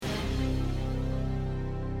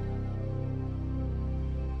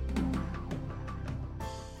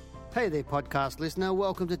Hey there, podcast listener.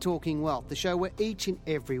 Welcome to Talking Wealth, the show where each and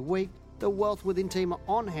every week the Wealth Within team are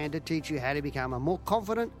on hand to teach you how to become a more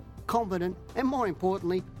confident, competent, and more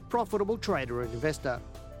importantly, profitable trader and investor.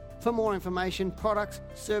 For more information, products,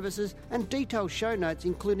 services, and detailed show notes,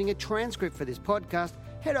 including a transcript for this podcast,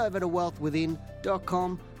 head over to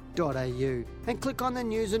wealthwithin.com.au and click on the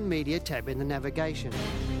News and Media tab in the navigation.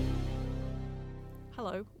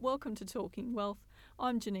 Hello, welcome to Talking Wealth.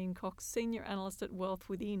 I'm Janine Cox, Senior Analyst at Wealth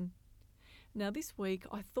Within. Now this week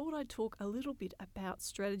I thought I'd talk a little bit about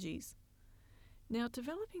strategies. Now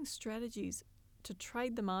developing strategies to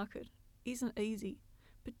trade the market isn't easy,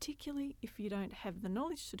 particularly if you don't have the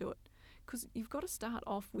knowledge to do it, because you've got to start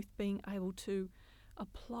off with being able to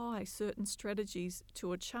apply certain strategies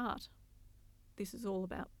to a chart. This is all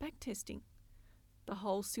about backtesting. The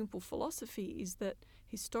whole simple philosophy is that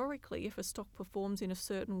historically, if a stock performs in a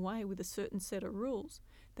certain way with a certain set of rules,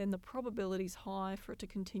 then the probability is high for it to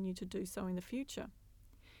continue to do so in the future.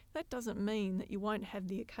 That doesn't mean that you won't have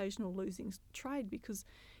the occasional losing trade, because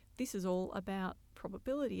this is all about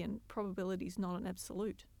probability, and probability is not an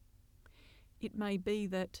absolute. It may be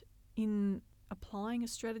that in applying a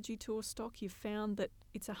strategy to a stock, you've found that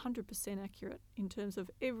it's 100% accurate in terms of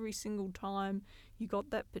every single time you got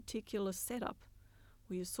that particular setup,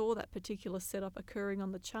 or you saw that particular setup occurring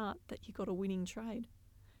on the chart, that you got a winning trade.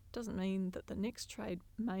 Doesn't mean that the next trade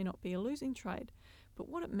may not be a losing trade, but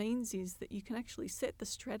what it means is that you can actually set the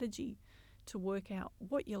strategy to work out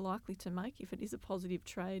what you're likely to make if it is a positive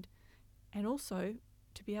trade, and also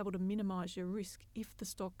to be able to minimise your risk if the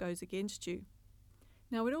stock goes against you.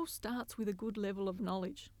 Now it all starts with a good level of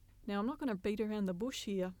knowledge. Now I'm not going to beat around the bush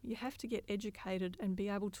here. You have to get educated and be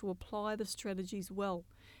able to apply the strategies well.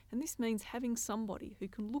 And this means having somebody who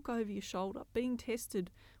can look over your shoulder, being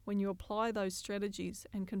tested when you apply those strategies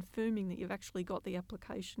and confirming that you've actually got the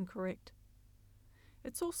application correct.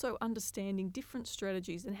 It's also understanding different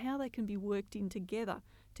strategies and how they can be worked in together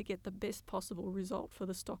to get the best possible result for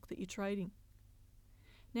the stock that you're trading.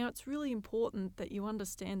 Now it's really important that you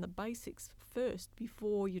understand the basics first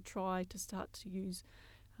before you try to start to use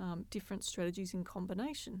different strategies in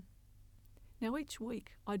combination. Now each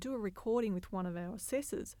week I do a recording with one of our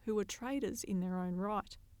assessors who are traders in their own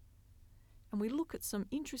right. And we look at some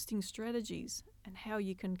interesting strategies and how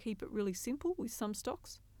you can keep it really simple with some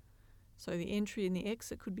stocks. So the entry and the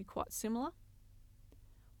exit could be quite similar.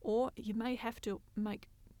 Or you may have to make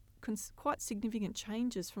quite significant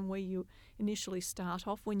changes from where you initially start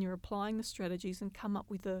off when you're applying the strategies, and come up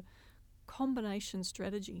with a combination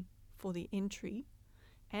strategy for the entry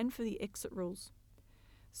and for the exit rules.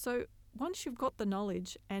 So once you've got the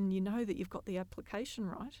knowledge and you know that you've got the application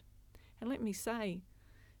right, and let me say,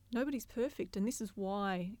 nobody's perfect, and this is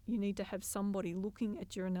why you need to have somebody looking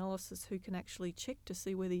at your analysis who can actually check to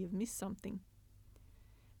see whether you've missed something.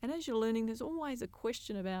 And as you're learning, there's always a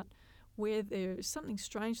question about where there's something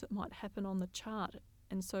strange that might happen on the chart,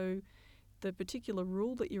 and so the particular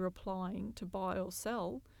rule that you're applying to buy or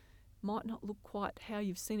sell might not look quite how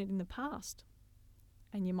you've seen it in the past,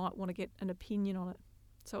 and you might want to get an opinion on it.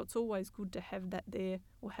 So it's always good to have that there,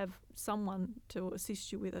 or have someone to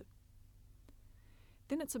assist you with it.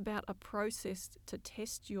 Then it's about a process to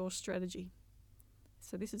test your strategy.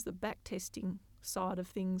 So this is the back testing side of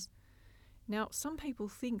things. Now, some people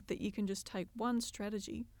think that you can just take one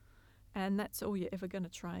strategy and that's all you're ever going to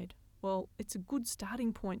trade. Well, it's a good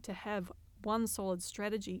starting point to have one solid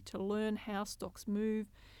strategy to learn how stocks move,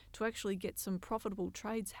 to actually get some profitable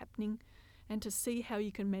trades happening, and to see how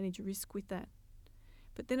you can manage risk with that.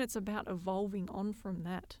 But then it's about evolving on from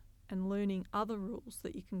that and learning other rules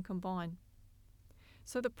that you can combine.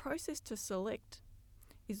 So the process to select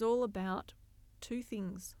is all about two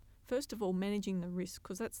things. First of all, managing the risk,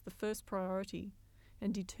 because that's the first priority,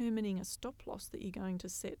 and determining a stop loss that you're going to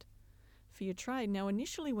set for your trade. Now,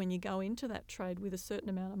 initially when you go into that trade with a certain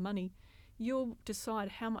amount of money, you'll decide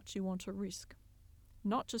how much you want to risk,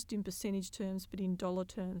 not just in percentage terms, but in dollar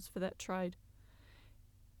terms for that trade.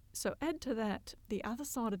 So add to that the other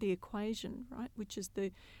side of the equation, right, which is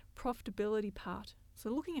the profitability part. So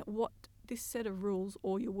looking at what this set of rules,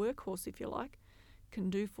 or your workhorse if you like, can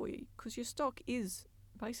do for you, because your stock is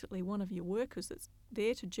basically one of your workers that's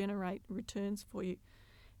there to generate returns for you,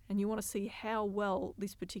 and you want to see how well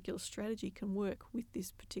this particular strategy can work with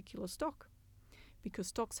this particular stock, because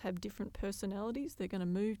stocks have different personalities, they're going to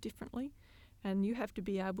move differently, and you have to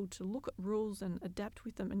be able to look at rules and adapt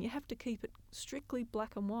with them, and you have to keep it strictly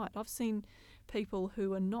black and white. I've seen people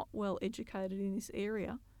who are not well educated in this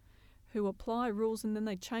area who apply rules and then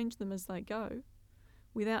they change them as they go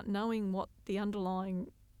without knowing what the underlying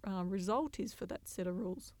result is for that set of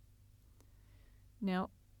rules. Now,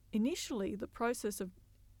 initially, the process of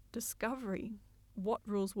discovery, what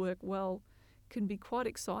rules work well, can be quite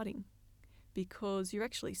exciting because you're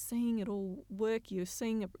actually seeing it all work. You're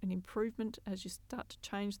seeing an improvement as you start to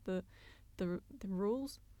change the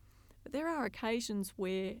rules. But there are occasions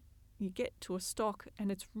where you get to a stock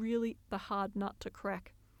and it's really the hard nut to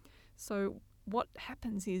crack. So what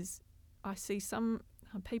happens is I see some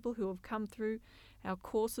people who have come through our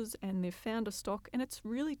courses and they've found a stock and it's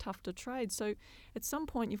really tough to trade. So at some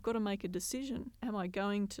point you've got to make a decision. Am I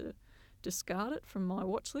going to discard it from my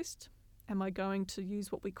watch list? Am I going to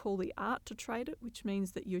use what we call the art to trade it, which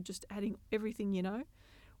means that you're just adding everything you know?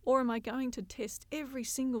 Or am I going to test every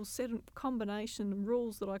single set of combination and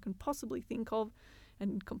rules that I can possibly think of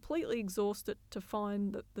and completely exhaust it to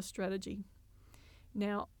find the strategy?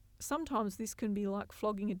 Now, sometimes this can be like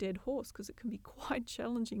flogging a dead horse because it can be quite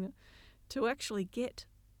challenging to actually get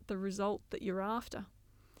the result that you're after.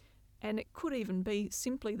 And it could even be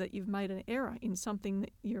simply that you've made an error in something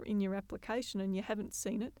that you're in your application and you haven't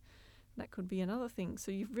seen it. That could be another thing.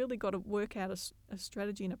 So you've really got to work out a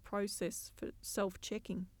strategy and a process for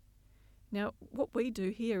self-checking. Now, what we do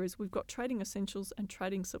here is we've got trading essentials and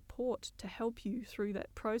trading support to help you through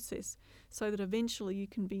that process so that eventually you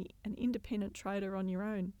can be an independent trader on your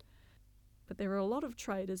own. But there are a lot of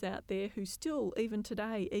traders out there who still, even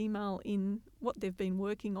today, email in what they've been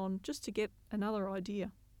working on just to get another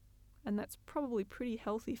idea. And that's probably pretty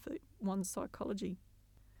healthy for one's psychology.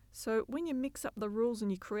 So when you mix up the rules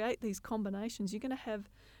and you create these combinations, you're going to have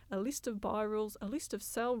a list of buy rules, a list of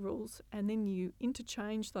sell rules, and then you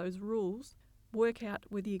interchange those rules, work out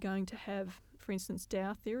whether you're going to have, for instance,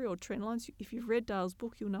 Dow theory or trend lines. If you've read Dale's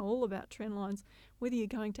book, you'll know all about trend lines, whether you're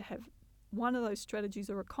going to have one of those strategies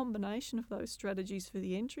or a combination of those strategies for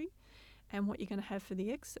the entry and what you're going to have for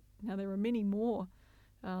the exit. Now, there are many more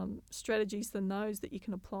strategies than those that you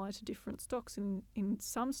can apply to different stocks. In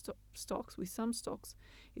some stocks,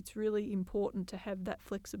 it's really important to have that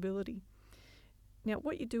flexibility. Now,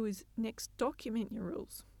 what you do is next document your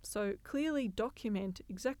rules. So clearly document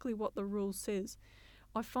exactly what the rule says.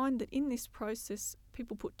 I find that in this process,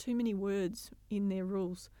 people put too many words in their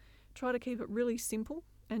rules. Try to keep it really simple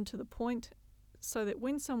and to the point so that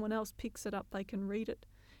when someone else picks it up, they can read it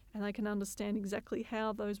and they can understand exactly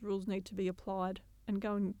how those rules need to be applied and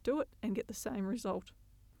go and do it and get the same result.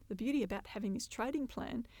 The beauty about having this trading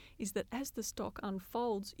plan is that as the stock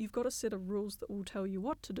unfolds, you've got a set of rules that will tell you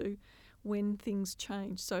what to do when things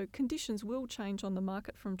change. So conditions will change on the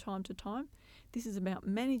market from time to time. This is about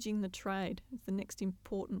managing the trade. It's the next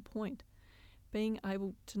important point. Being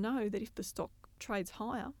able to know that if the stock trades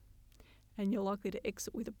higher and you're likely to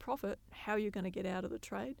exit with a profit, how you're going to get out of the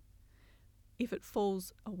trade. If it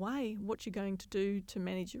falls away, what you're going to do to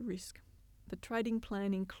manage your risk. The trading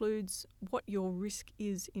plan includes what your risk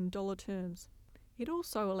is in dollar terms. It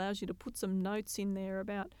also allows you to put some notes in there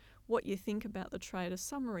about what you think about the trade, a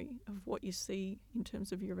summary of what you see in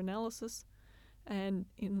terms of your analysis and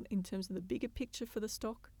in terms of the bigger picture for the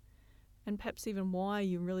stock, and perhaps even why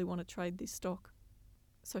you really want to trade this stock.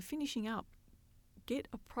 So finishing up, get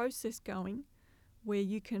a process going where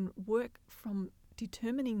you can work from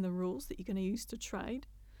determining the rules that you're going to use to trade,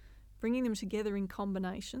 bringing them together in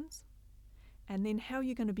combinations, and then how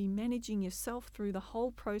you're going to be managing yourself through the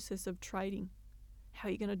whole process of trading, how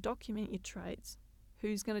you're going to document your trades,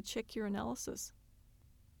 who's going to check your analysis.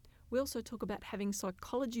 We also talk about having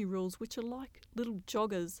psychology rules, which are like little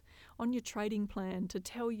joggers on your trading plan to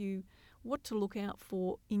tell you what to look out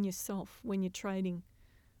for in yourself when you're trading.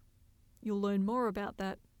 You'll learn more about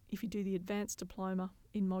that if you do the Advanced Diploma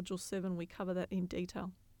in Module 7. We cover that in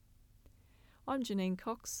detail. I'm Janine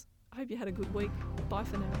Cox. I hope you had a good week. Bye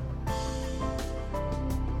for now.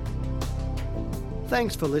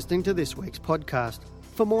 Thanks for listening to this week's podcast.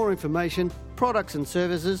 For more information, products and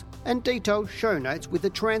services, and detailed show notes with the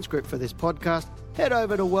transcript for this podcast, head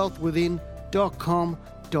over to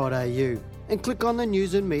wealthwithin.com.au and click on the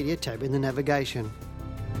News and Media tab in the navigation.